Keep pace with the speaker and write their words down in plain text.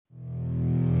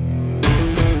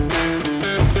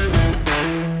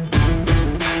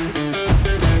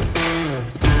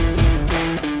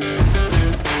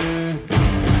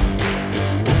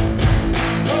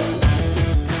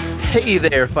Hey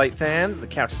there, fight fans! The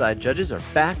Couchside Judges are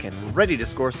back and ready to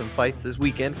score some fights this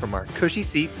weekend from our cushy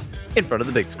seats in front of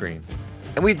the big screen.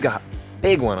 And we've got a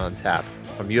big one on tap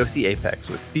from UFC Apex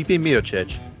with Stipe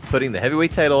Miocic putting the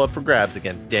heavyweight title up for grabs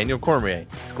against Daniel Cormier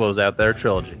to close out their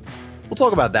trilogy. We'll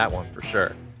talk about that one for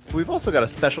sure. But we've also got a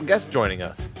special guest joining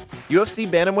us, UFC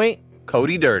bantamweight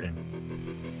Cody Durden.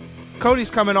 Cody's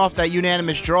coming off that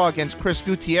unanimous draw against Chris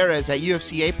Gutierrez at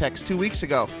UFC Apex 2 weeks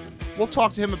ago. We'll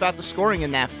talk to him about the scoring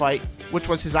in that fight, which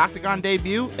was his Octagon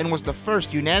debut and was the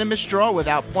first unanimous draw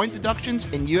without point deductions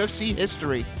in UFC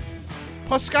history.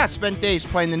 Plus, Scott spent days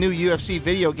playing the new UFC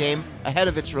video game ahead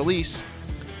of its release,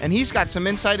 and he's got some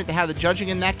insight into how the judging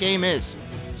in that game is.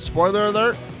 Spoiler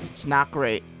alert, it's not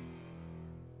great.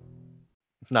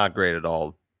 It's not great at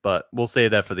all, but we'll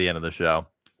save that for the end of the show.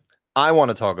 I want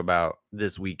to talk about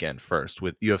this weekend first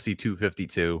with UFC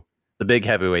 252, the big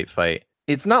heavyweight fight.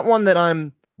 It's not one that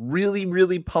I'm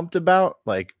really pumped about,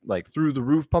 like through the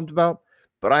roof pumped about,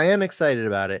 but I am excited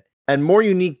about it. And more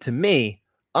unique to me,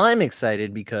 I'm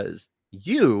excited because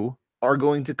you are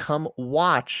going to come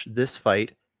watch this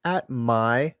fight at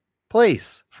my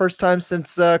place. First time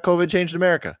since COVID changed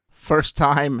America. First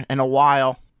time in a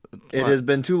while. It has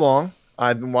been too long.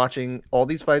 I've been watching all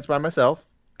these fights by myself.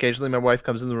 Occasionally my wife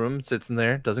comes in the room and sits in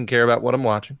there, doesn't care about what I'm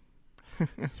watching.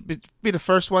 Be the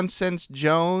first one since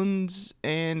Jones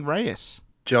and Reyes.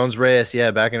 Jones-Reyes, yeah,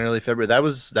 back in early February. That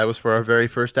was for our very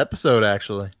first episode,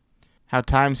 actually. How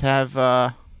times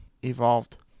have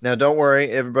evolved. Now, don't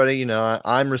worry, everybody. You know,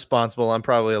 I'm responsible. I'm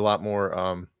probably a lot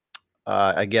more,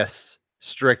 I guess,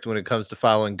 strict when it comes to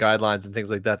following guidelines and things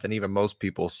like that than even most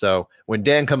people. So when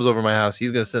Dan comes over my house,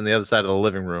 he's going to sit on the other side of the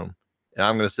living room, and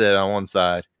I'm going to sit on one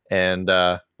side. And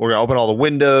we're going to open all the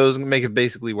windows and make it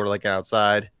basically we're like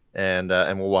outside, and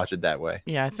we'll watch it that way.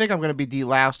 Yeah, I think I'm going to be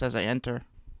deloused as I enter.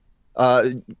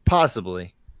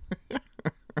 Possibly. I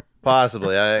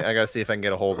gotta see if I can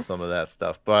get a hold of some of that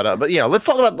stuff. But yeah, let's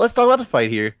talk about the fight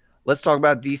here. Let's talk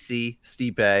about DC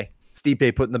Stipe.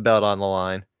 Stipe putting the belt on the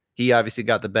line. He obviously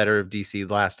got the better of DC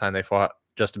last time they fought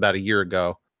just about a year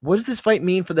ago. What does this fight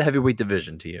mean for the heavyweight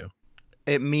division to you?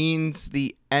 It means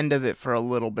the end of it for a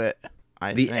little bit.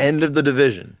 I think. End of the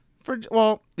division.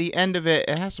 The end of it.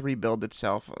 It has to rebuild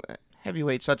itself.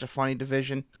 Heavyweight's such a funny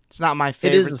division. It's not my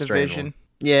favorite division.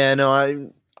 Yeah,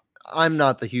 no, I'm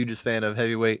not the hugest fan of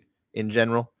heavyweight in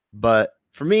general, but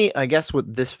for me, I guess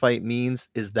what this fight means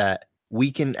is that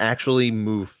we can actually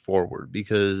move forward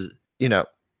because, you know,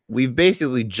 we've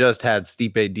basically just had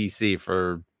Stipe DC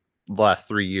for the last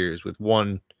 3 years with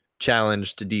one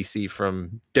challenge to DC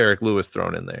from Derek Lewis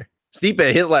thrown in there.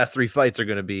 Stipe, his last 3 fights are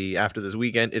going to be, after this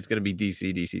weekend, it's going to be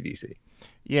DC.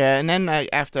 Yeah, and then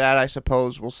after that, I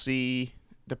suppose we'll see,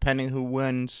 depending who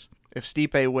wins. If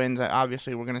Stipe wins,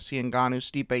 obviously we're going to see Ngannou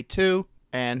Stipe 2,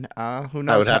 and who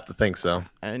knows? I would have to think so.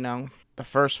 I know the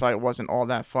first fight wasn't all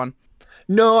that fun.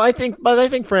 No, I think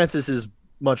Francis is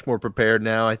much more prepared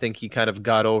now. I think he kind of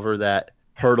got over that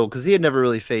hurdle because he had never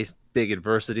really faced big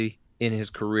adversity in his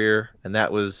career, and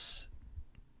that was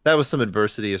some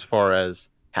adversity as far as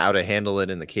how to handle it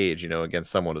in the cage, you know,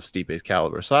 against someone of Stipe's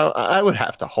caliber. So I would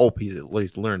have to hope he's at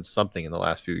least learned something in the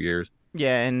last few years.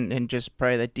 Yeah, and just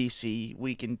pray that DC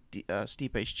weakened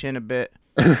Stipe's chin a bit.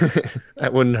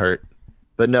 That wouldn't hurt.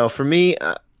 But no, for me,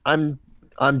 I'm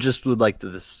just would like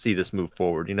to see this move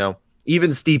forward. You know, even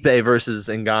Stipe versus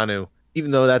Ngannou,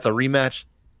 even though that's a rematch,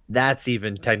 that's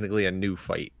even technically a new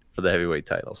fight for the heavyweight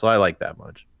title. So I like that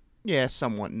much. Yeah,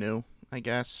 somewhat new, I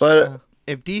guess. But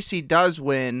if DC does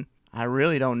win, I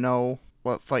really don't know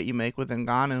what fight you make with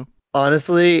Ngannou.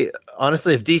 Honestly,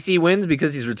 if DC wins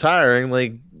because he's retiring,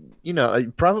 like, you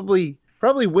know, probably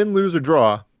win, lose, or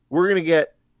draw, we're going to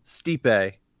get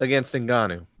Stipe against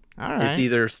Ngannou. All right. It's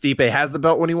either Stipe has the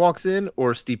belt when he walks in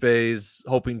or Stipe's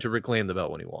hoping to reclaim the belt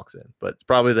when he walks in. But it's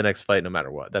probably the next fight no matter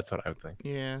what. That's what I would think.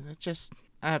 Yeah,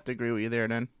 I have to agree with you there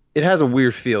then. It has a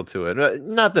weird feel to it.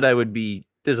 Not that I would be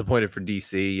disappointed for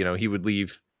DC. You know, he would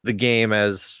leave the game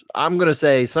as, I'm going to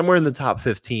say, somewhere in the top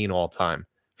 15 all time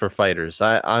for fighters.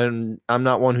 I'm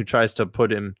not one who tries to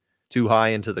put him too high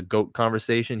into the GOAT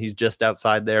conversation. He's just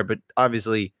outside there. But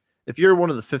obviously, if you're one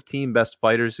of the 15 best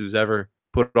fighters who's ever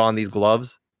put on these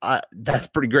gloves, that's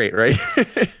pretty great, right?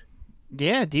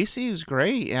 Yeah, DC was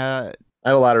great. I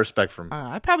have a lot of respect for him.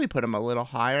 I'd probably put him a little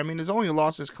higher. I mean, his only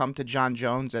losses come to John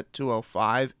Jones at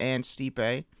 205 and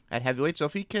Stipe at heavyweight. So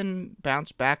if he can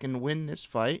bounce back and win this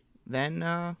fight, then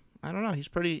I don't know. He's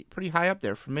pretty high up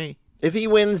there for me. If he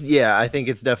wins, yeah, I think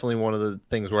it's definitely one of the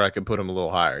things where I could put him a little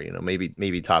higher. You know,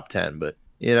 maybe top 10. But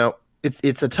you know,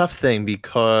 it's a tough thing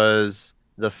because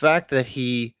the fact that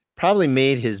he probably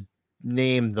made his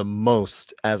name the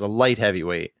most as a light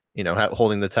heavyweight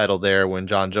holding the title there when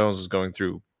John Jones was going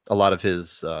through a lot of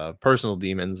his personal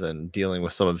demons and dealing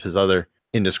with some of his other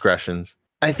indiscretions.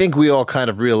 I think we all kind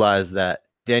of realize that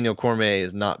Daniel Cormier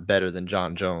is not better than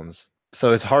John Jones.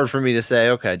 So it's hard for me to say,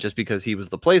 okay, just because he was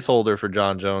the placeholder for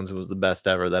John Jones and was the best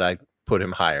ever, that I put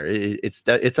him higher. It's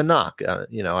a knock.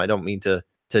 I don't mean to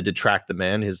detract the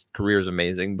man. His career is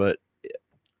amazing, but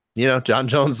John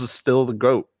Jones is still the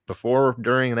GOAT before,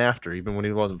 during, and after, even when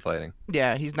he wasn't fighting.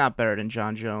 Yeah, he's not better than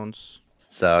John Jones.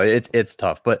 So it's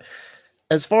tough. But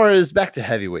as far as back to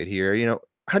heavyweight here,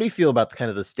 how do you feel about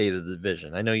the state of the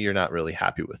division? I know you're not really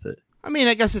happy with it. I mean,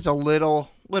 I guess it's a little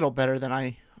better than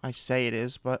I say it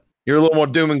is, but you're a little more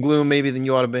doom and gloom maybe than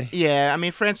you ought to be. Yeah, I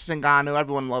mean, Francis Ngannou,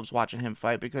 everyone loves watching him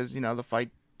fight because, the fight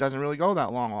doesn't really go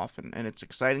that long often, and it's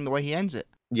exciting the way he ends it.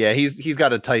 Yeah, he's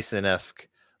got a Tyson-esque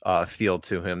feel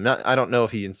to him. I don't know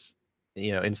if he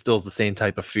instills the same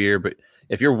type of fear, but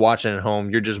if you're watching at home,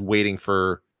 you're just waiting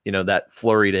for, that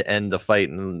flurry to end the fight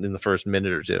in the first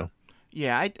minute or two.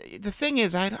 Yeah, the thing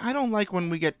is, I don't like when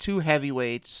we get two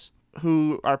heavyweights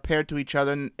who are paired to each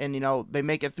other and they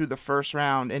make it through the first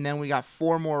round and then we got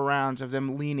 4 more rounds of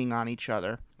them leaning on each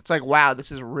other. It's like, wow, this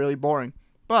is really boring.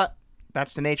 But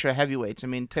that's the nature of heavyweights. I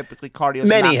mean, typically cardio.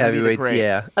 Many heavyweights,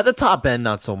 yeah. At the top end,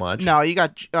 not so much. No, you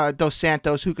got Dos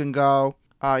Santos who can go.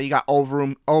 You got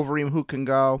Overeem who can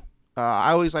go.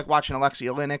 I always like watching Alexei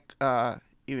Oleinik.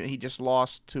 Even he just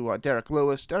lost to Derek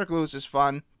Lewis. Derek Lewis is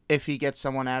fun if he gets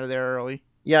someone out of there early.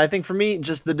 Yeah, I think for me,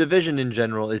 just the division in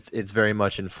general, it's very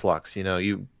much in flux.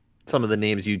 Some of the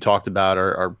names you talked about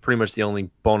are pretty much the only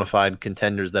bona fide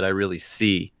contenders that I really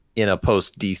see in a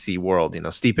post DC world.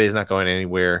 Stipe's not going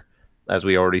anywhere, as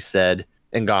we already said.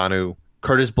 Ngannou,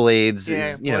 Curtis Blades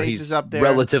is, he's up there.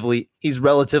 He's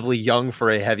relatively young for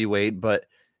a heavyweight, but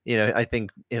I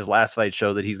think his last fight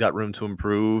showed that he's got room to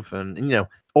improve, and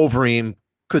Overeem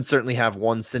could certainly have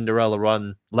one Cinderella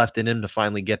run left in him to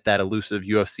finally get that elusive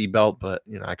UFC belt, but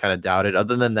I kind of doubt it.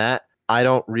 Other than that, I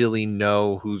don't really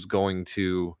know who's going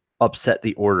to upset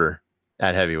the order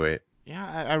at heavyweight.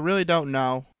 Yeah, I really don't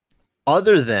know.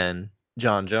 Other than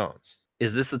John Jones.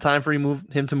 Is this the time for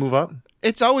him to move up?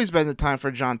 It's always been the time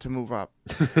for John to move up.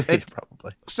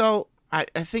 Probably. So I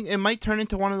think it might turn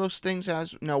into one of those things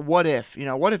as, what if?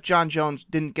 What if John Jones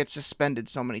didn't get suspended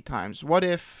so many times? What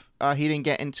if he didn't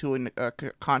get into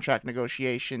contract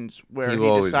negotiations where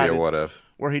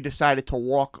he decided to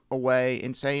walk away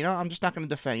and say, I'm just not going to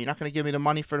defend. You're not going to give me the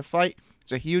money for the fight.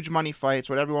 It's a huge money fight. It's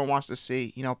what everyone wants to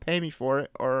see. Pay me for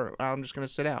it, or I'm just going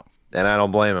to sit out. And I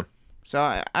don't blame him. So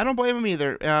I don't blame him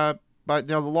either. But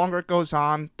the longer it goes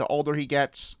on, the older he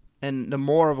gets, and the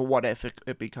more of a what if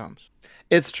it becomes.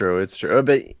 It's true.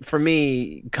 But for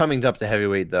me, coming up to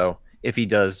heavyweight, though, if he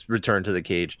does return to the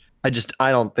cage, I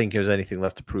don't think there's anything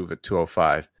left to prove at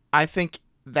 205. I think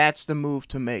that's the move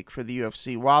to make for the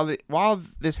UFC. While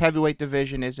this heavyweight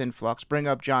division is in flux, bring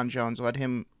up John Jones, let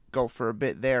him go for a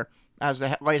bit there, as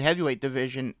the light heavyweight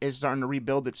division is starting to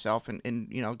rebuild itself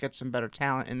and get some better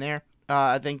talent in there.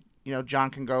 I think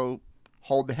John can go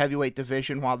hold the heavyweight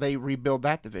division while they rebuild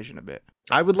that division a bit.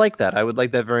 I would like that. I would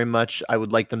like that very much. I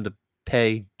would like them to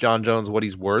pay John Jones what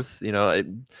he's worth.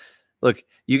 Look,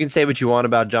 you can say what you want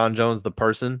about John Jones, the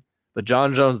person, but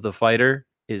John Jones, the fighter,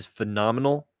 is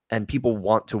phenomenal, and people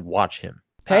want to watch him.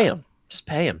 Pay him. Just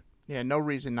pay him. Yeah, no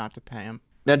reason not to pay him.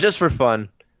 Now, just for fun,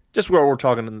 just where we're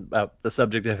talking about the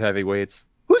subject of heavyweights,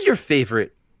 who's your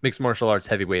favorite mixed martial arts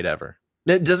heavyweight ever?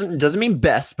 It doesn't mean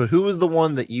best, but who is the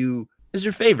one that is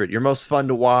your favorite, your most fun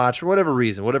to watch, for whatever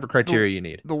reason, whatever criteria you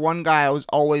need? The one guy I was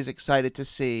always excited to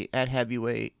see at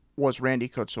heavyweight was Randy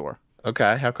Couture.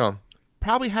 Okay, how come?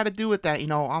 Probably had to do with that,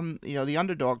 I'm the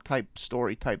underdog type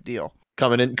story type deal.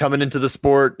 Coming into the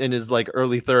sport in his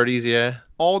early 30s, yeah.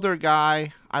 Older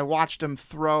guy. I watched him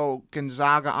throw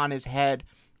Gonzaga on his head,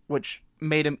 which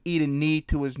made him eat a knee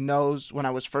to his nose when I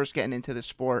was first getting into the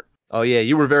sport. Oh yeah,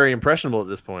 you were very impressionable at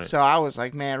this point. So I was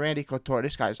like, man, Randy Couture,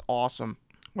 this guy's awesome.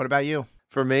 What about you?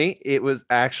 For me, it was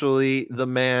actually the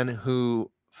man who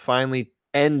finally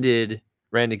ended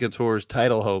Randy Couture's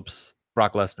title hopes,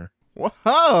 Brock Lesnar.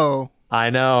 Whoa! I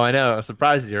know.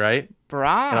 Surprises you, right?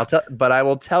 Brock. But I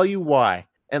will tell you why.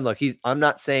 And look, I'm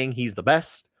not saying he's the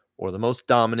best or the most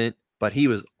dominant, but he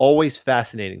was always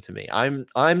fascinating to me.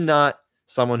 I'm not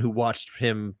someone who watched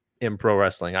him in pro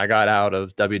wrestling. I got out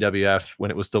of WWF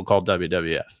when it was still called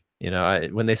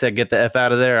WWF. When they said get the F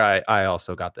out of there, I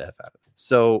also got the F out of it.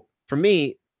 So for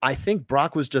me, I think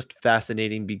Brock was just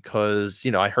fascinating because,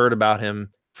 I heard about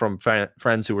him from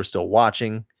friends who were still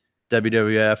watching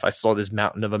WWF. I saw this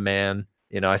mountain of a man.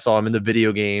 I saw him in the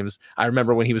video games. I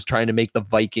remember when he was trying to make the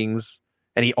Vikings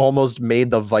and he almost made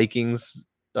the Vikings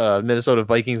Minnesota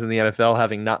Vikings in the NFL,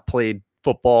 having not played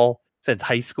football since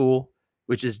high school,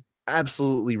 which is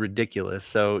absolutely ridiculous.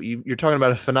 So you're talking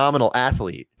about a phenomenal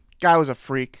athlete. Guy was a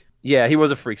freak. Yeah, he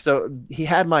was a freak. So he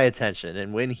had my attention.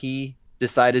 And when he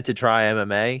decided to try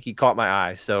MMA, he caught my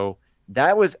eye. So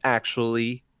that was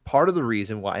actually part of the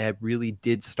reason why I really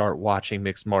did start watching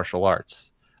mixed martial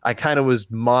arts. I kind of was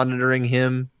monitoring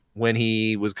him when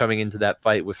he was coming into that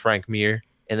fight with Frank Mir.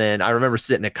 And then I remember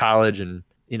sitting at college and,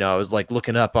 I was like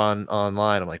looking up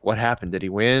online. I'm like, what happened? Did he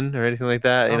win or anything like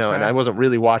that? And I wasn't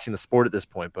really watching the sport at this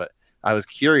point, but I was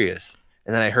curious.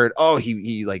 And then I heard,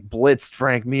 he like blitzed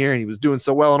Frank Mir and he was doing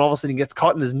so well. And all of a sudden he gets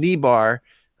caught in his knee bar.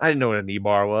 I didn't know what a knee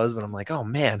bar was, but I'm like, oh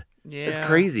man, it's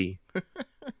crazy.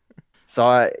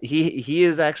 So he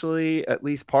is actually at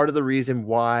least part of the reason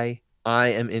why I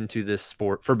am into this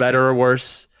sport, for better or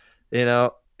worse.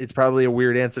 It's probably a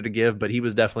weird answer to give, but he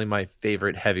was definitely my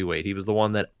favorite heavyweight. He was the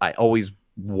one that I always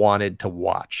wanted to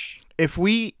watch. If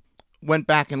we went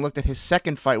back and looked at his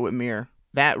second fight with Mir,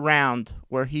 that round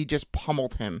where he just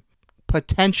pummeled him,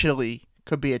 potentially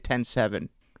could be a 10-7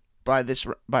 by this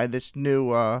new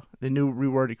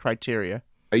reworded criteria.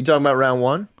 Are you talking about round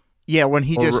one? Yeah, when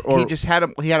he had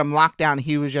him locked down,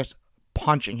 he was just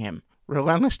punching him,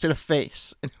 relentless to the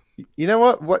face. You know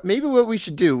what we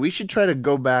should do, we should try to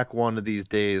go back one of these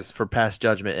days for past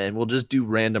judgment, and we'll just do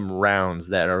random rounds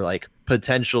that are like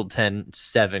potential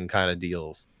 10-7 kind of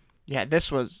deals. Yeah,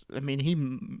 he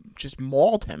just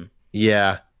mauled him.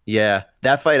 Yeah.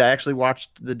 That fight I actually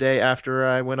watched the day after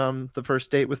I went on the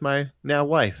first date with my now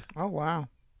wife. Oh, wow.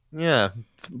 Yeah,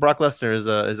 Brock Lesnar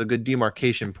is a good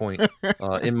demarcation point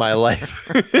in my life.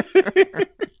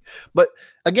 But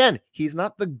again, he's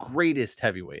not the greatest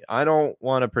heavyweight. I don't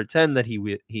want to pretend that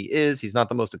he is. He's not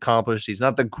the most accomplished. He's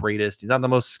not the greatest. He's not the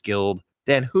most skilled.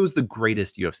 Dan, who's the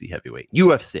greatest UFC heavyweight?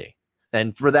 UFC.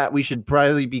 And for that, we should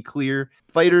probably be clear.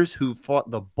 Fighters who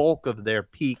fought the bulk of their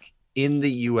peak in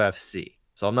the UFC.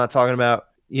 So I'm not talking about,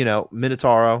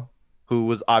 Minotauro, who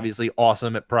was obviously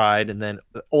awesome at Pride and then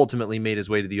ultimately made his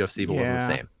way to the UFC, but wasn't the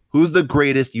same. Who's the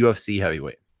greatest UFC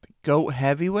heavyweight? The GOAT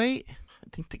heavyweight?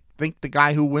 I think the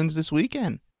guy who wins this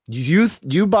weekend. You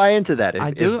buy into that. If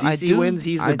DC I do. wins,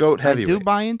 he's the GOAT heavyweight. I do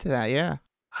buy into that, yeah.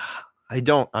 I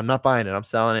don't. I'm not buying it. I'm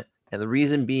selling it. And the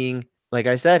reason being, like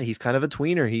I said, he's kind of a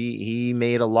tweener. He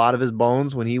made a lot of his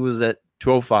bones when he was at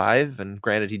 205, and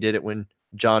granted, he did it when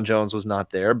John Jones was not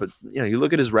there. But you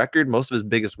look at his record; most of his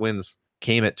biggest wins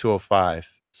came at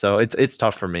 205. So it's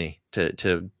tough for me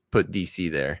to put DC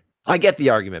there. I get the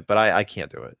argument, but I can't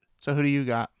do it. So who do you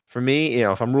got? For me,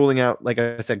 if I'm ruling out, like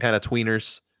I said, kind of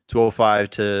tweeners, 205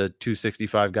 to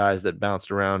 265 guys that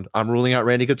bounced around, I'm ruling out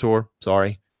Randy Couture.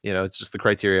 Sorry. It's just the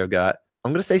criteria I've got.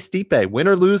 I'm going to say Stipe. Win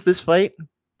or lose this fight,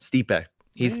 Stipe.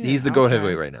 He's the GOAT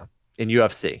heavyweight right now in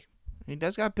UFC. He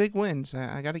does got big wins.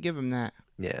 I got to give him that.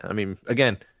 Yeah, I mean,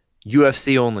 again,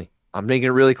 UFC only. I'm making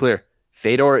it really clear.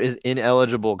 Fedor is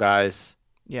ineligible, guys.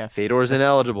 Yeah. Fedor is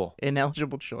ineligible.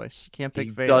 Ineligible choice. Can't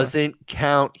pick Fedor. Doesn't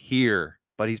count here,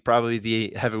 but he's probably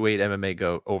the heavyweight MMA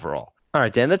GOAT overall. All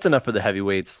right, Dan, that's enough for the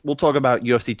heavyweights. We'll talk about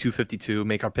UFC 252,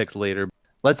 make our picks later.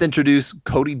 Let's introduce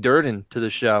Cody Durden to the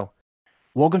show.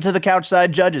 Welcome to the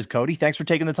Couchside Judges, Cody. Thanks for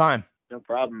taking the time. No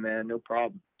problem, man. No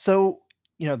problem. So,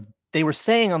 they were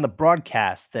saying on the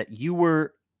broadcast that you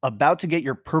were about to get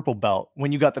your purple belt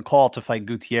when you got the call to fight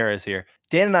Gutierrez here.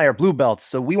 Dan and I are blue belts,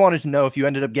 so we wanted to know if you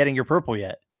ended up getting your purple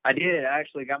yet. I did. I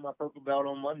actually got my purple belt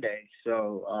on Monday.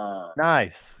 So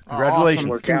nice. Congratulations.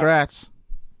 Awesome. Congrats.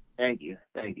 Thank you.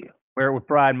 Wear it with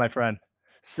pride, my friend.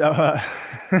 So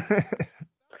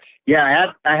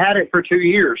yeah, I had it for 2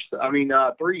 years.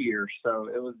 3 years. So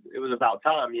it was about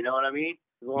time, you know what I mean?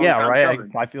 Yeah, right.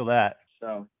 I feel that.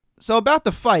 So about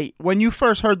the fight, when you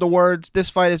first heard the words, this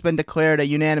fight has been declared a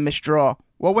unanimous draw,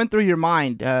 what went through your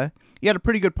mind? You had a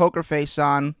pretty good poker face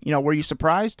on. Were you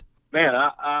surprised? Man,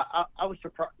 I was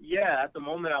surprised. Yeah, at the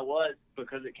moment I was,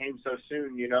 because it came so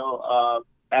soon,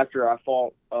 after I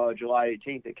fought July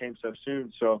 18th, it came so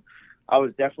soon. So I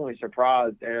was definitely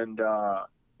surprised and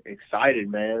excited,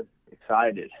 man.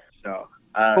 Excited. So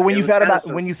but when you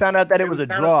found out that it was a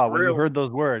draw, when you heard those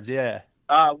words, yeah.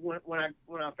 When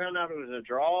I found out it was a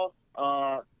draw,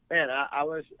 man, I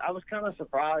was kind of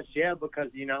surprised, yeah, because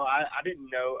I didn't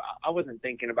know, I wasn't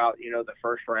thinking about the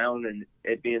first round and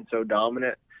it being so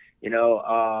dominant.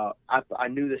 I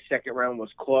knew the second round was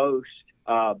close,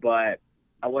 but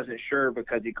I wasn't sure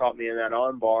because he caught me in that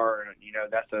arm bar, and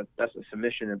that's a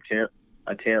submission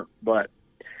attempt. But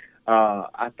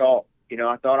I thought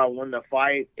I won the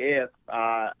fight if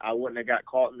I wouldn't have got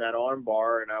caught in that arm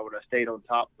bar, and I would have stayed on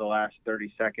top the last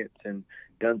 30 seconds and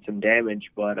done some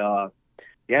damage. But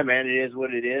yeah, man, it is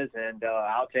what it is, and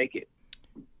I'll take it.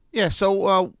 Yeah.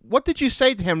 So, what did you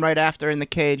say to him right after in the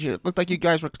cage? It looked like you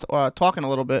guys were talking a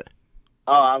little bit.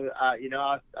 Oh, I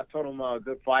told him,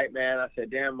 good fight, man. I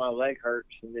said, damn, my leg hurts.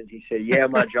 And then he said, yeah,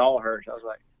 my jaw hurts. I was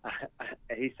like,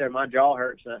 he said, my jaw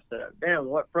hurts. And I said, damn,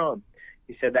 what from?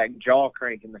 He said, that jaw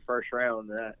crank in the first round.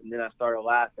 And then I started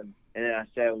laughing. And then I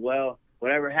said, well,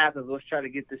 whatever happens, let's try to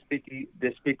get this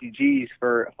 50 G's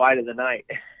for a fight of the night.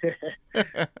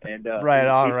 And right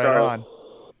on.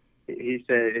 He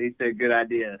said, good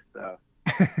idea. So.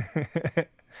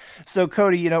 So,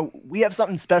 Cody, we have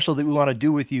something special that we want to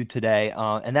do with you today,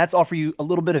 and that's offer you a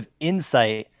little bit of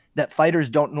insight that fighters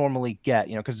don't normally get,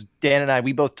 because Dan and I,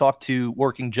 we both talk to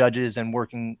working judges and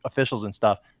working officials and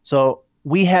stuff. So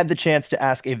we had the chance to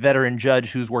ask a veteran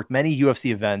judge who's worked many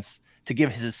UFC events to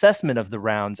give his assessment of the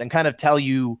rounds and kind of tell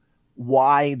you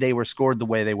why they were scored the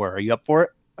way they were. Are you up for it?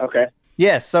 Okay.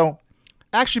 Yeah, so...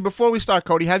 Actually, before we start,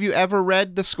 Cody, have you ever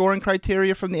read the scoring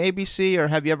criteria from the ABC, or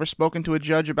have you ever spoken to a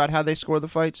judge about how they score the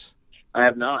fights? I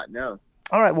have not, no.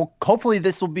 All right, well, hopefully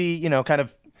this will be, kind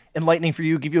of enlightening for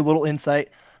you, give you a little insight.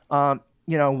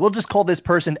 We'll just call this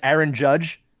person Aaron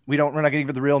Judge. We're not going to give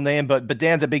it the real name, but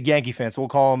Dan's a big Yankee fan, so we'll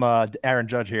call him Aaron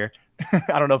Judge here.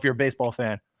 I don't know if you're a baseball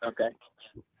fan. Okay.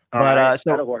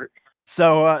 That'll work.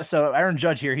 So Aaron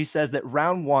Judge here, he says that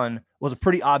round 1 was a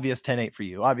pretty obvious 10-8 for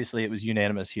you. Obviously, it was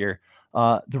unanimous here.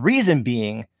 The reason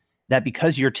being that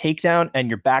because your takedown and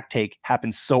your back take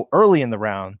happened so early in the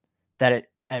round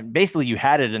and basically you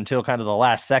had it until kind of the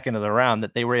last second of the round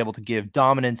that they were able to give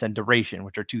dominance and duration,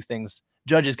 which are two things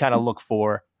judges kind of look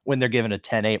for when they're given a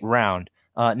 10-8 round.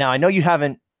 Now, I know you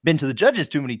haven't been to the judges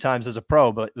too many times as a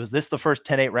pro, but was this the first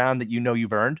 10-8 round that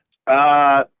you've earned?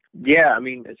 Yeah, I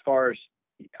mean, as far as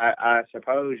I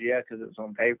suppose, yeah, because it was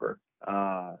on paper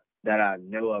that I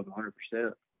know of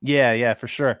 100%. Yeah, for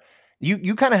sure.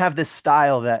 You kind of have this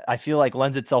style that I feel like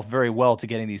lends itself very well to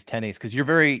getting these 10-8s because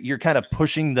you're kind of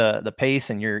pushing the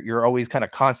pace and you're always kind of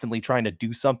constantly trying to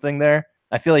do something there.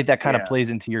 I feel like that kind of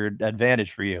plays into your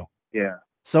advantage for you. Yeah.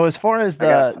 So as far as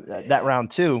that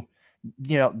round 2,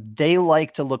 they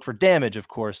like to look for damage, of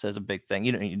course, as a big thing.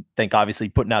 You think obviously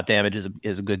putting out damage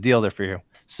is a good deal there for you.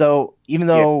 So even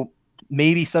though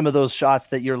maybe some of those shots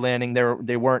that you're landing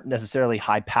they weren't necessarily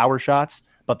high power shots,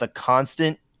 but the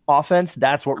constant offense,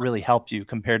 that's what really helped you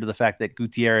compared to the fact that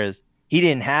Gutierrez, he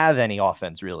didn't have any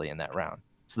offense really in that round.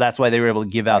 So that's why they were able to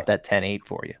give out that 10-8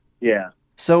 for you. Yeah.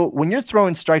 So when you're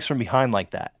throwing strikes from behind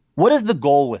like that, what is the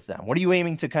goal with them? What are you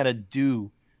aiming to kind of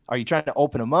do? Are you trying to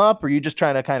open them up? Or are you just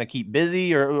trying to kind of keep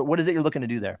busy? Or what is it you're looking to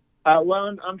do there?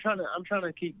 Well, I'm trying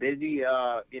to keep busy.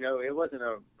 It wasn't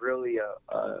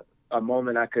a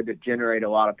moment I could generate a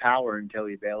lot of power until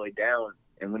he bellied down.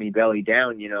 And when he bellied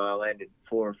down, I landed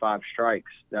 4 or 5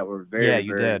 strikes that were very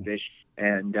vicious.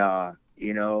 And,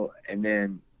 and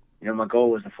then, my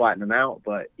goal was to flatten him out.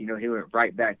 But, he went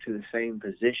right back to the same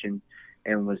position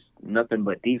and was nothing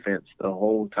but defense the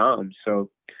whole time. So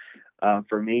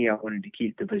for me, I wanted to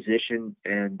keep the position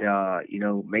and,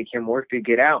 make him work to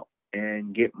get out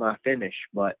and get my finish.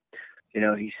 But,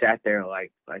 he sat there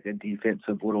like a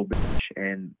defensive little bitch.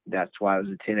 And that's why it was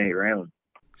a 10-8 round.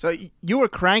 So you were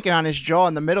cranking on his jaw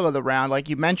in the middle of the round, like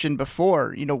you mentioned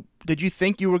before. Did you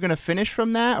think you were going to finish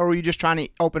from that, or were you just trying to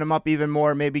open him up even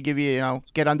more, maybe give you,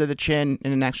 get under the chin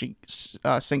and then actually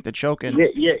sink the choke in?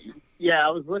 Yeah.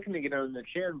 I was looking to get under the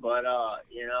chin, but I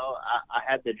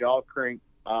had the jaw crank.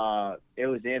 It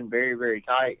was in very, very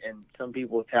tight, and some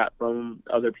people tap from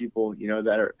other people,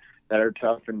 that are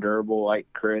tough and durable, like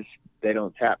Chris. They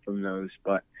don't tap from those,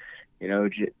 but I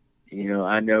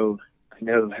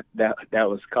know that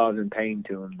was causing pain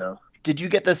to him, though. Did you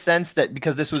get the sense that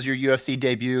because this was your UFC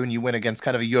debut and you went against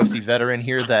kind of a UFC veteran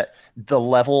here, that the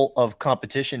level of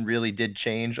competition really did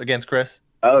change against Chris?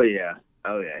 Oh yeah.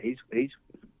 He's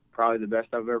probably the best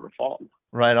I've ever fought.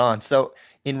 Right on. So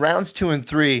in rounds 2 and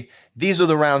 3, these are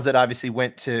the rounds that obviously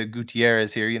went to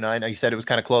Gutierrez here. I know you said it was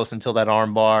kind of close until that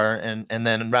arm bar, and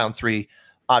then in round 3,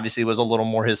 obviously was a little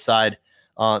more his side.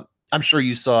 I'm sure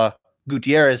you saw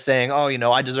Gutierrez saying,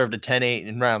 I deserved a 10-8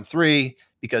 in round 3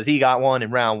 because he got one in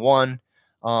round 1.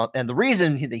 And the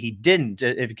reason that he didn't,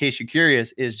 in case you're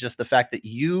curious, is just the fact that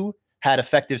you had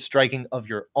effective striking of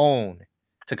your own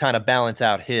to kind of balance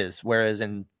out his, whereas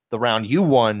in the round you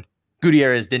won,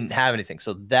 Gutierrez didn't have anything.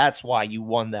 So that's why you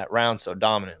won that round so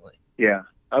dominantly. Yeah.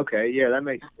 Okay. Yeah, that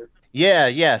makes sense.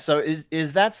 Yeah. So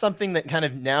is that something that kind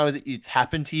of now that it's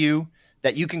happened to you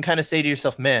that you can kind of say to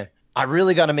yourself, man, I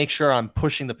really got to make sure I'm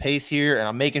pushing the pace here and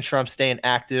I'm making sure I'm staying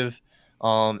active,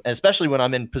 especially when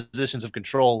I'm in positions of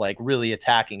control, like really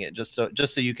attacking it, just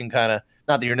so you can kind of,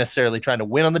 not that you're necessarily trying to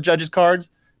win on the judges'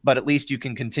 cards, but at least you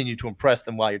can continue to impress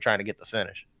them while you're trying to get the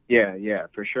finish. Yeah,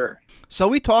 for sure. So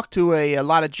we talked to a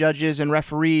lot of judges and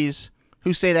referees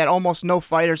who say that almost no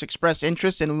fighters express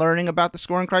interest in learning about the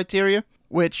scoring criteria,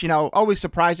 which, always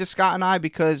surprises Scott and I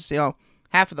because,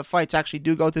 half of the fights actually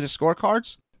do go to the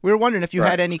scorecards. We were wondering if you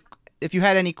Right.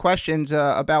 had any questions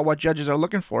about what judges are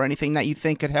looking for, anything that you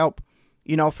think could help,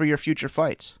 for your future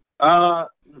fights. Not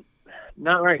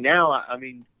right now. I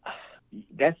mean,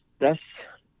 that's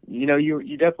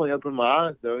you definitely opened my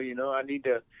eyes though.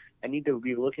 I need to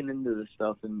be looking into this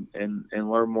stuff and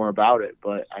learn more about it,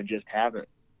 but I just haven't.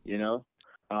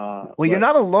 Well, you're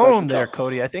not alone there,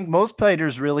 Cody. I think most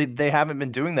fighters really they haven't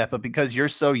been doing that, but because you're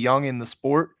so young in the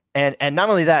sport, and not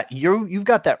only that, you've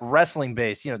got that wrestling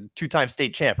base, 2-time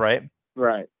state champ, right?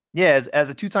 Right. Yeah, as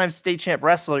a 2-time state champ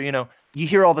wrestler, you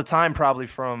hear all the time probably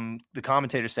from the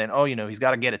commentators saying, "Oh, he's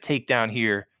got to get a takedown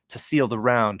here to seal the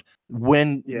round."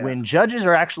 When judges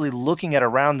are actually looking at a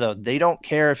round, though, they don't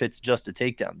care if it's just a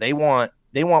takedown. They want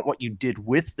what you did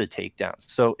with the takedowns.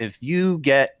 So if you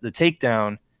get the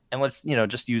takedown, and let's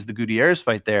just use the Gutierrez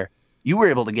fight there, you were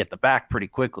able to get the back pretty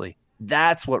quickly.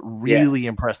 That's what really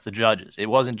impressed the judges. It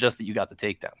wasn't just that you got the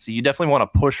takedown. So you definitely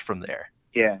want to push from there.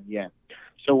 Yeah.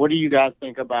 So what do you guys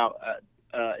think about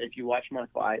if you watch my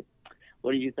fight?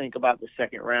 What do you think about the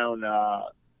second round?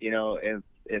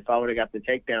 If I would have got the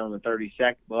takedown in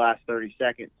the last 30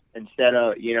 seconds, instead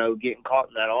of getting caught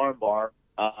in that arm bar,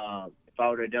 if I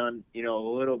would have done a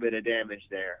little bit of damage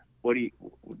there, what do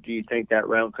you think that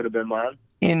round could have been mine?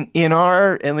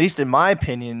 At least in my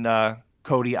opinion,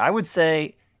 Cody, I would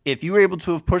say if you were able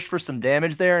to have pushed for some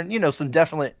damage there, and some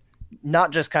definite,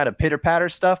 not just kind of pitter patter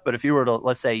stuff, but if you were to,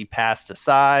 let's say, pass to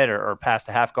side or pass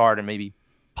to half guard and maybe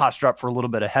posture up for a little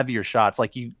bit of heavier shots,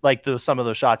 some of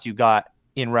those shots you got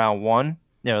in round one,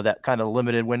 that kind of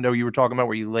limited window you were talking about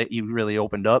where you really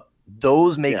opened up,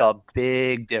 those make a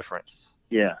big difference.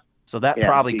 Yeah. So that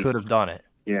probably could have done it.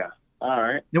 Yeah. All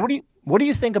right. Now, what do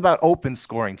you think about open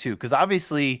scoring too? Because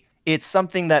obviously it's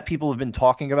something that people have been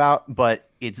talking about, but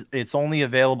it's only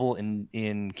available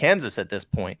in Kansas at this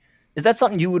point. Is that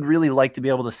something you would really like to be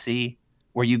able to see,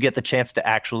 where you get the chance to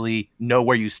actually know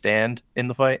where you stand in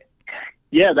the fight?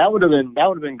 Yeah, that would have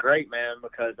been great, man.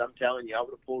 Because I'm telling you, I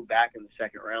would have pulled back in the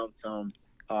second round some.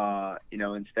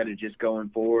 Instead of just going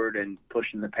forward and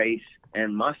pushing the pace.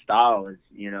 And my style is,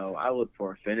 I look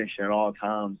for a finish at all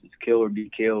times. It's kill or be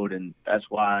killed, and that's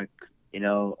why,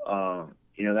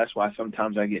 that's why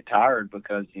sometimes I get tired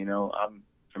because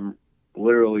I'm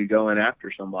literally going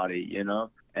after somebody,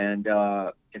 And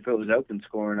if it was open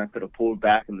scoring, I could have pulled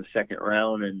back in the second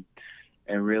round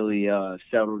and really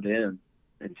settled in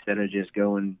instead of just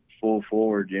going full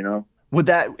forward, Would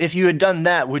that, if you had done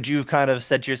that, would you have kind of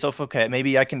said to yourself, okay,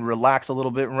 maybe I can relax a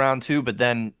little bit in round two, but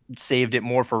then saved it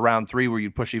more for round three where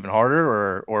you'd push even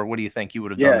harder, or what do you think you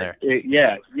would have done there?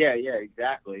 Yeah,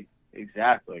 exactly.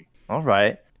 All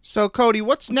right. So, Cody,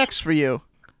 what's next for you?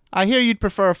 I hear you'd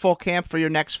prefer a full camp for your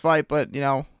next fight, but,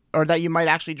 or that you might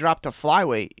actually drop to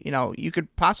flyweight. You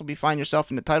could possibly find yourself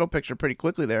in the title picture pretty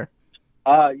quickly there.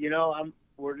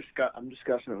 I'm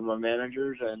discussing it with my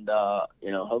managers, and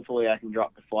hopefully I can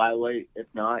drop the flyweight. If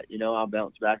not, I'll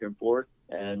bounce back and forth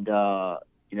and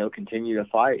continue to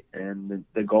fight. And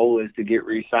the goal is to get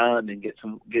re-signed and get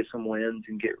some wins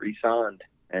and get re-signed.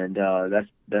 And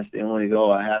that's the only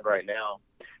goal I have right now.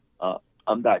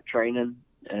 I'm back training,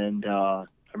 and I'm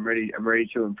ready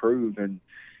to improve and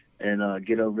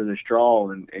get over this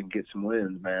draw and get some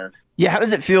wins, man. Yeah, how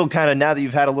does it feel kind of now that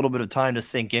you've had a little bit of time to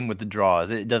sink in with the draws?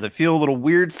 Does it feel a little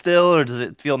weird still, or does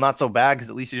it feel not so bad because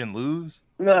at least you didn't lose?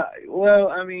 No, well,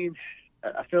 I mean,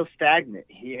 I feel stagnant,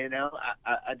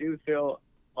 I do feel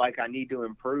like I need to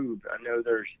improve. I know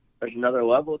there's another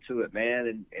level to it,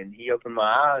 man, and he opened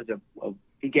my eyes.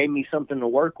 He gave me something to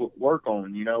work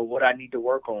on, what I need to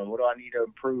work on, what do I need to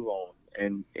improve on,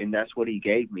 and that's what he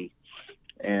gave me.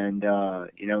 And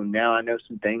now I know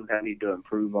some things I need to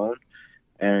improve on,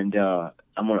 and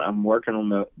I'm working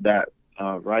on that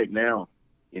right now,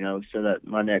 so that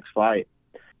my next fight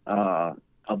I'll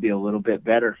be a little bit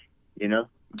better,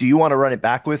 Do you want to run it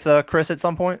back with Chris at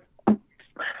some point?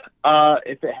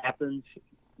 If it happens,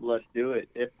 let's do it.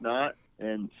 If not,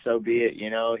 then so be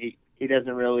it. He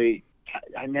doesn't really.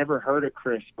 I never heard of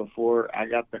Chris before I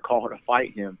got the call to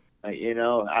fight him. I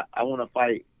want to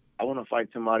fight. I want to fight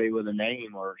somebody with a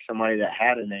name, or somebody that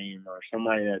had a name, or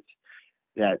somebody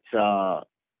that's on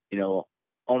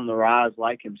the rise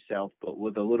like himself, but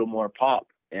with a little more pop.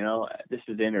 This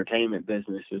is the entertainment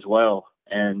business as well,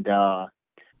 and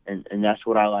that's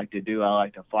what I like to do. I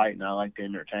like to fight, and I like to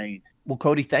entertain. Well,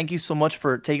 Cody, thank you so much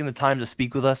for taking the time to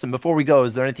speak with us. And before we go,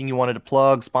 is there anything you wanted to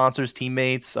plug? Sponsors,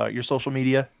 teammates, your social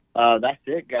media? That's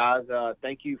it, guys.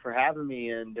 Thank you for having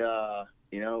me, and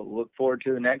look forward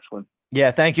to the next one.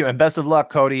 Yeah, thank you, and best of luck,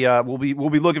 Cody. We'll be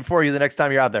looking for you the next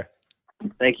time you're out there.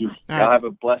 Thank you. All Y'all right. have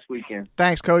a blessed weekend.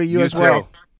 Thanks, Cody. You as too. well.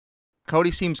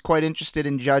 Cody seems quite interested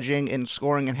in judging and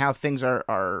scoring and how things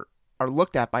are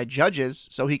looked at by judges,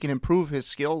 so he can improve his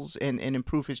skills and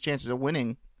improve his chances of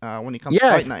winning when he comes to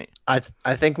fight night.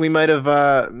 I think we might have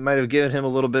given him a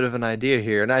little bit of an idea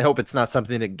here, and I hope it's not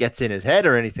something that gets in his head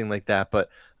or anything like that. But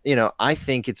I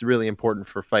think it's really important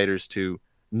for fighters to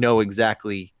know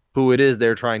exactly who it is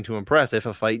they're trying to impress if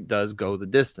a fight does go the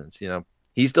distance.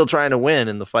 He's still trying to win,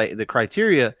 and the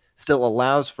criteria still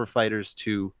allows for fighters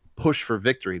to push for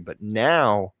victory. But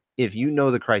now, if you know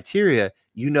the criteria,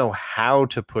 you know how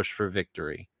to push for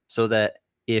victory, so that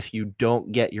if you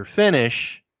don't get your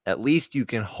finish, at least you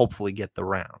can hopefully get the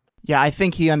round. Yeah, I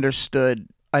think he understood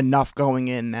enough going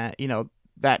in that,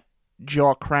 that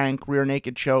jaw crank, rear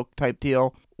naked choke type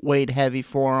deal weighed heavy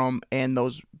for him, and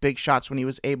those big shots when he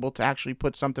was able to actually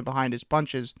put something behind his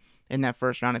punches in that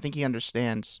first round. I think he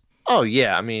understands. Oh,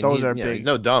 yeah. I mean, those are big. He's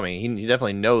no dummy. He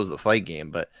definitely knows the fight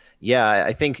game. But, yeah,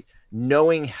 I think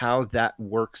knowing how that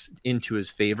works into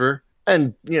his favor,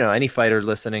 and, any fighter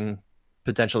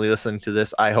potentially listening to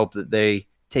this, I hope that they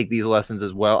take these lessons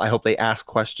as well. I hope they ask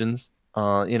questions,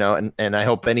 and I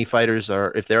hope any fighters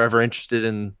if they're ever interested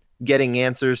in getting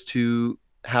answers to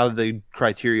how the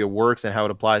criteria works and how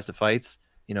it applies to fights,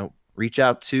 reach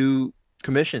out to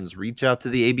commissions, reach out to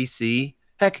the ABC.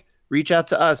 Heck, reach out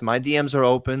to us. My DMs are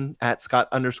open at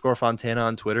Scott_Fontana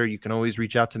on Twitter. You can always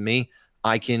reach out to me.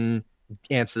 I can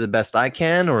answer the best I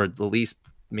can, or at the least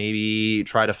maybe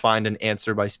try to find an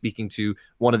answer by speaking to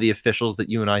one of the officials that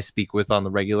you and I speak with on the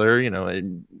regular,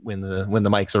 when the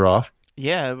mics are off.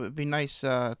 Yeah, it would be nice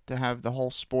to have the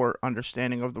whole sport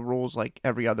understanding of the rules like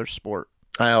every other sport.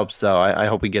 I hope so. I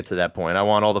hope we get to that point. I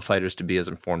want all the fighters to be as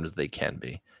informed as they can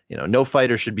be. No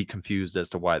fighter should be confused as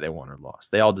to why they won or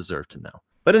lost. They all deserve to know.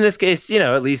 But in this case,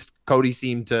 at least Cody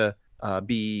seemed to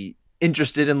be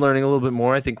interested in learning a little bit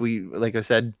more. I think we, like I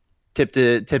said, tipped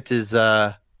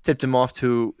him off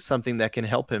to something that can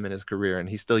help him in his career, and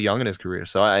he's still young in his career.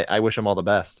 So I wish him all the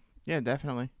best. Yeah,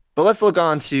 definitely. But let's look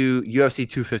on to UFC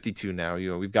 252 now.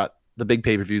 We've got the big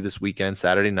pay-per-view this weekend,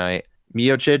 Saturday night.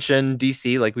 Miocic and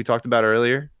DC, like we talked about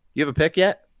earlier. You have a pick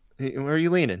yet? Where are you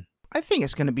leaning? I think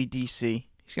it's going to be DC.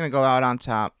 He's going to go out on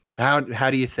top. How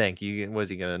do you think? Was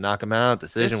he going to knock him out?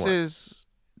 Decision?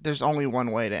 There's only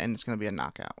one way to end. It's going to be a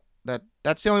knockout.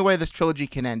 That's the only way this trilogy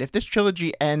can end. If this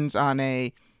trilogy ends on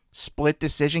a split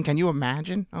decision, can you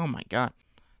imagine? Oh my God.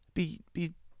 I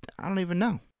don't even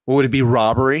know. Well, would it be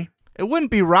robbery? It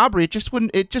wouldn't be robbery. It just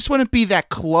wouldn't be that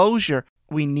closure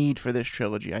we need for this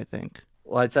trilogy, I think.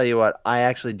 Well, I tell you what, I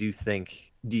actually do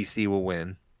think DC will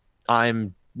win.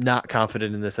 I'm not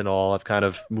confident in this at all. I've kind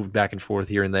of moved back and forth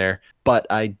here and there, but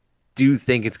I do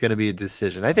think it's going to be a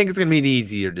decision. I think it's going to be an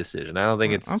easier decision. I don't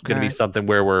think it's going to be something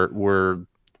where we're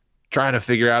trying to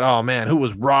figure out, oh man, who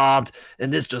was robbed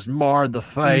and this just marred the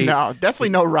fight. No, definitely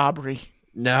no robbery.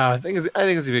 No, I think it's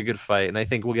going to be a good fight, and I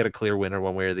think we'll get a clear winner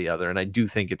one way or the other. And I do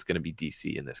think it's going to be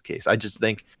DC in this case. I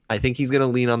think he's going to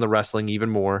lean on the wrestling even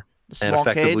more and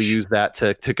effectively use that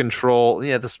to control.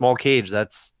 Yeah, the small cage.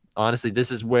 That's honestly,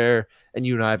 this is where, and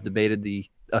you and I have debated the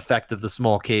effect of the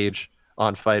small cage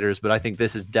on fighters, but I think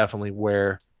this is definitely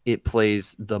where it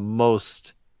plays the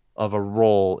most of a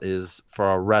role, is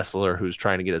for a wrestler who's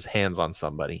trying to get his hands on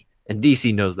somebody. And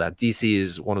DC knows that. DC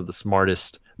is one of the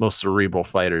smartest, most cerebral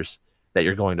fighters that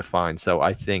you're going to find. So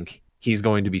I think he's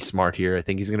going to be smart here. I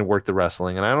think he's going to work the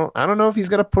wrestling, and I don't know if he's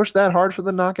going to push that hard for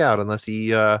the knockout unless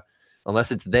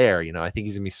it's there. I think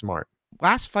he's going to be smart.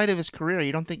 Last fight of his career,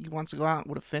 you don't think he wants to go out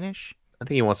with a finish? I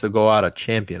think he wants to go out a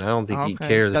champion. I don't think he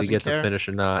cares if he gets a finish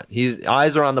or not. His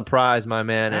eyes are on the prize, my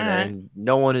man, and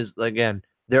no one is, again,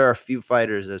 there are a few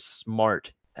fighters as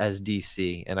smart as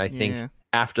DC, and I think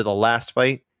after the last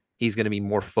fight, he's going to be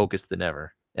more focused than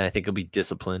ever. And I think he'll be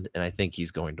disciplined, and I think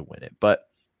he's going to win it. But,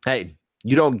 hey,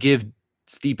 you don't give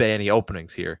Stipe any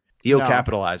openings here. He'll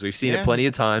capitalize. We've seen it plenty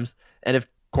of times. And if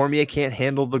Cormier can't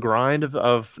handle the grind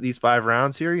of these 5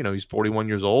 rounds here, he's 41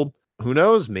 years old. Who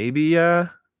knows? Maybe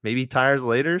he tires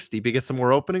later. Stipe gets some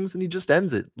more openings, and he just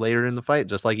ends it later in the fight,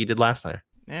 just like he did last time.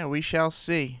 Yeah, we shall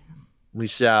see. We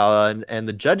shall. And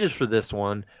the judges for this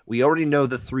one, we already know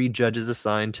the 3 judges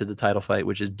assigned to the title fight,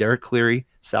 which is Derek Cleary,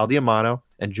 Sal D'Amato,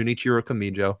 and Junichiro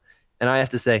Kamijo. And I have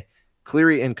to say,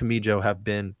 Cleary and Kamijo have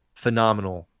been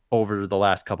phenomenal over the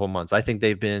last couple months. I think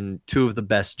they've been 2 of the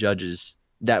best judges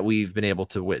that we've been able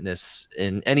to witness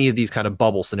in any of these kind of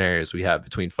bubble scenarios we have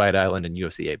between Fight Island and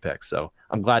UFC Apex. So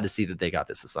I'm glad to see that they got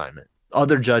this assignment.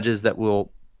 Other judges that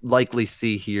we'll likely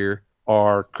see here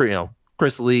are,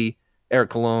 Chris Lee,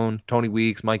 Eric Colon, Tony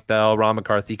Weeks, Mike Bell, Ron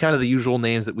McCarthy, kind of the usual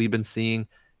names that we've been seeing.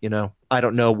 I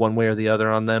don't know one way or the other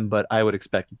on them, but I would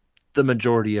expect the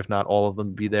majority, if not all of them,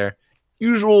 to be there.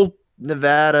 Usual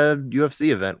Nevada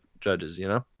UFC event judges,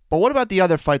 But what about the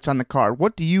other fights on the card?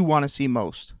 What do you want to see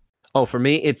most? Oh, for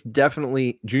me, it's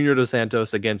definitely Junior Dos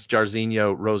Santos against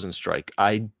Jairzinho Rosenstrike.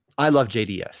 I love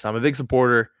JDS. I'm a big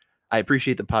supporter. I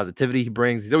appreciate the positivity he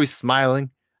brings. He's always smiling.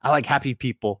 I like happy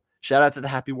people. Shout out to the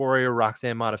happy warrior,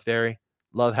 Roxanne Modafferi.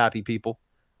 Love happy people.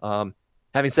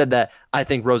 Having said that, I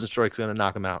think Rosenstrike's going to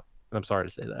knock him out. And I'm sorry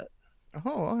to say that.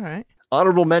 Oh, all right.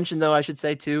 Honorable mention, though, I should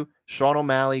say, too, Sean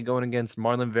O'Malley going against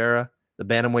Marlon Vera, the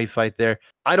bantamweight fight there.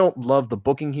 I don't love the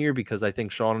booking here because I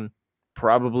think Sean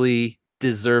probably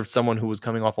deserved someone who was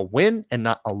coming off a win and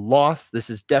not a loss. This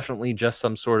is definitely just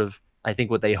some sort of, I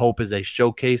think what they hope is a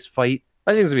showcase fight.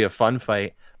 I think it's going to be a fun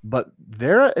fight, but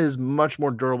Vera is much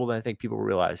more durable than I think people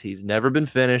realize. He's never been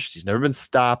finished. He's never been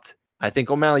stopped. I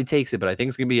think O'Malley takes it, but I think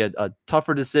it's going to be a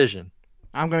tougher decision.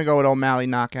 I'm going to go with O'Malley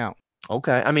knockout.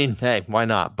 Okay. I mean, hey, why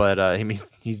not? But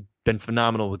he's been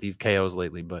phenomenal with these KOs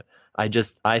lately, but I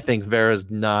think Vera's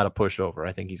not a pushover.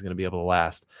 I think he's going to be able to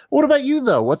last. What about you,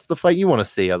 though? What's the fight you want to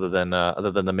see other than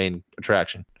the main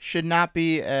attraction? Should not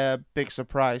be a big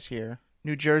surprise here.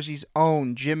 New Jersey's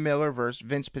own Jim Miller versus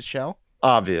Vince Pichel.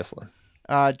 Obviously.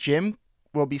 Jim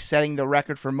will be setting the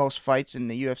record for most fights in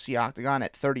the UFC octagon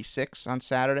at 36 on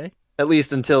Saturday. At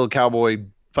least until Cowboy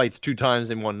fights 2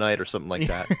 times in one night or something like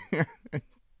that.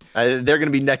 They're going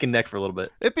to be neck and neck for a little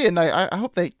bit. It'd be a night. I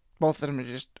hope both of them are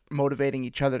just motivating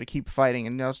each other to keep fighting,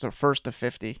 and it's their first to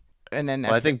 50. And then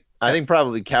I think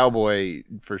probably Cowboy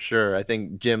for sure. I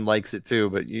think Jim likes it too,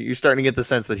 but you're starting to get the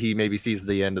sense that he maybe sees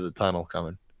the end of the tunnel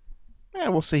coming. Yeah,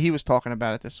 we'll see. He was talking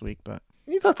about it this week, but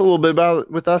he talked a little bit about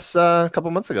it with us a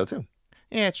couple months ago too.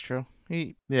 Yeah, it's true.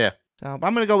 Yeah. So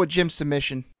I'm gonna go with Jim's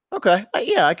submission. Okay.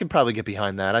 I could probably get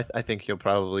behind that. I think he'll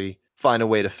probably find a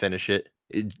way to finish it.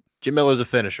 Jim Miller's a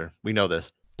finisher. We know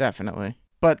this. Definitely.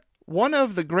 But one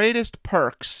of the greatest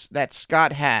perks that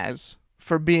Scott has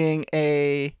for being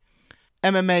a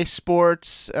MMA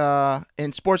sports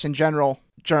and sports in general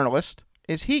journalist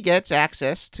is he gets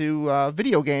access to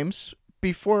video games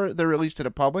before they're released to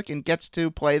the public and gets to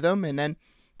play them and then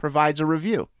provides a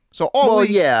review. So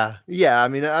yeah. I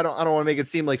mean, I don't want to make it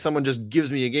seem like someone just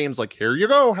gives me a game's like, here you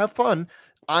go, have fun.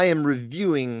 I am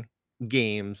reviewing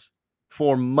games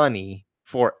for money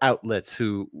for outlets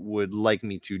who would like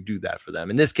me to do that for them.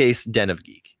 In this case, Den of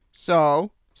Geek.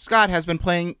 So Scott has been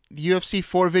playing the UFC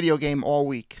 4 video game all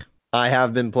week. I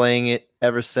have been playing it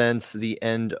ever since the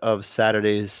end of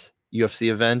Saturday's UFC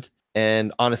event.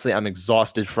 And honestly, I'm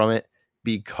exhausted from it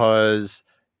because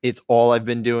it's all I've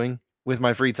been doing with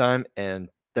my free time. And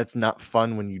that's not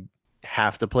fun when you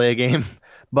have to play a game.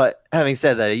 But having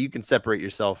said that, you can separate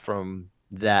yourself from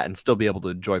that and still be able to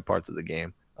enjoy parts of the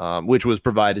game, which was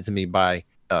provided to me by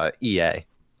EA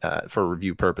for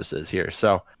review purposes here.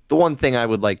 So the one thing I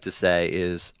would like to say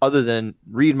is, other than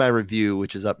read my review,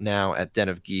 which is up now at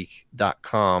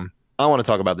denofgeek.com, I want to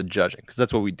talk about the judging because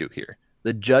that's what we do here.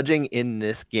 The judging in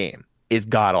this game is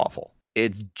god-awful.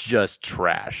 It's just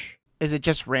trash. Is it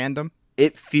just random?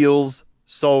 It feels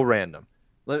so random.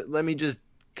 Let me just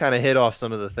kind of hit off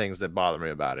some of the things that bother me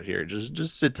about it here.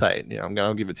 Just sit tight.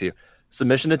 I'll give it to you.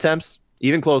 Submission attempts,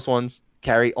 even close ones,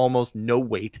 carry almost no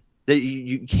weight.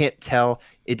 You can't tell.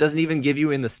 It doesn't even give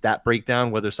you in the stat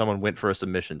breakdown whether someone went for a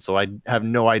submission. So I have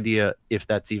no idea if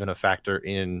that's even a factor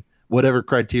in whatever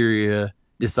criteria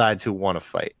decides who won a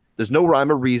fight. There's no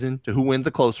rhyme or reason to who wins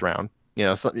a close round.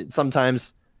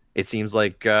 Sometimes it seems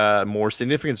like more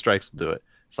significant strikes will do it.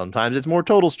 Sometimes it's more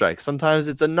total strikes. Sometimes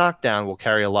it's a knockdown will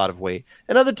carry a lot of weight.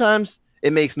 And other times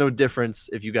it makes no difference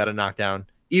if you got a knockdown,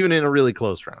 even in a really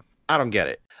close round. I don't get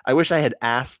it. I wish I had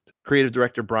asked creative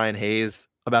director Brian Hayes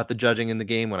about the judging in the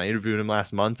game when I interviewed him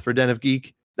last month for Den of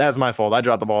Geek. That's my fault. I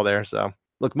dropped the ball there. So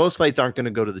look, most fights aren't going to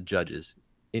go to the judges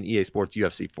in EA Sports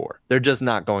UFC 4. They're just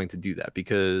not going to do that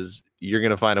because you're going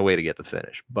to find a way to get the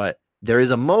finish. But there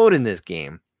is a mode in this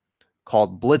game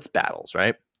called Blitz Battles,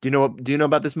 right? Do you know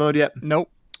about this mode yet? Nope.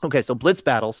 Okay, so Blitz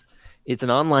Battles, it's an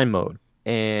online mode,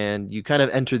 and you kind of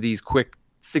enter these quick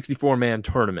 64-man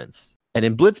tournaments. And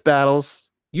in Blitz Battles,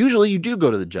 usually you do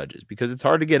go to the judges because it's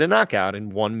hard to get a knockout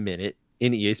in 1 minute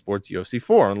in EA Sports UFC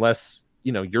 4 unless,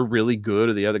 you're really good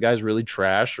or the other guy's really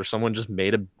trash or someone just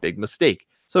made a big mistake.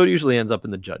 So it usually ends up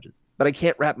in the judges. But I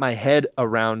can't wrap my head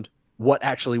around what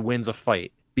actually wins a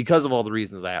fight because of all the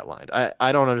reasons I outlined.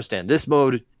 I don't understand. This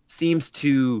mode seems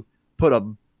to put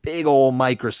a big old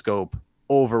microscope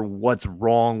over what's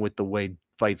wrong with the way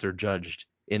fights are judged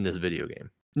in this video game.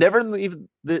 Never leave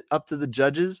it up to the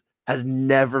judges has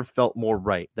never felt more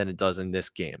right than it does in this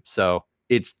game. So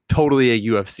it's totally a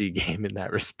UFC game in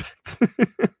that respect.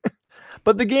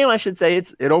 But the game, I should say,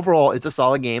 overall, it's a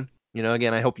solid game. You know,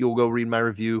 again, I hope you'll go read my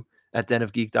review at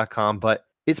denofgeek.com, but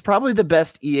it's probably the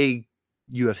best EA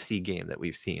UFC game that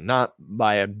we've seen, not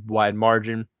by a wide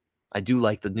margin. I do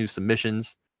like the new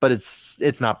submissions, but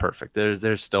it's not perfect.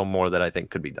 There's still more that I think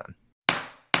could be done.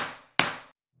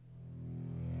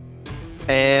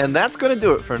 And that's going to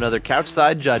do it for another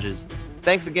Couchside Judges.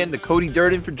 Thanks again to Cody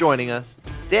Durden for joining us.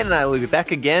 Dan and I will be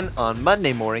back again on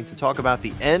Monday morning to talk about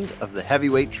the end of the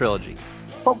heavyweight trilogy.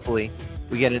 Hopefully,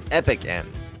 we get an epic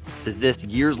end to this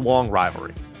years-long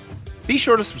rivalry. Be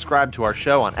sure to subscribe to our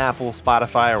show on Apple,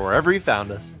 Spotify, or wherever you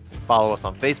found us. Follow us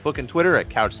on Facebook and Twitter at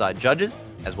Couchside Judges,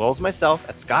 as well as myself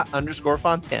at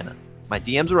Scott_Fontana. My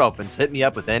DMs are open, so hit me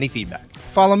up with any feedback.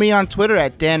 Follow me on Twitter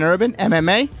at Dan Urban,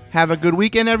 MMA. Have a good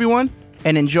weekend, everyone,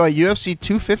 and enjoy UFC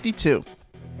 252.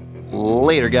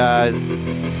 Later, guys.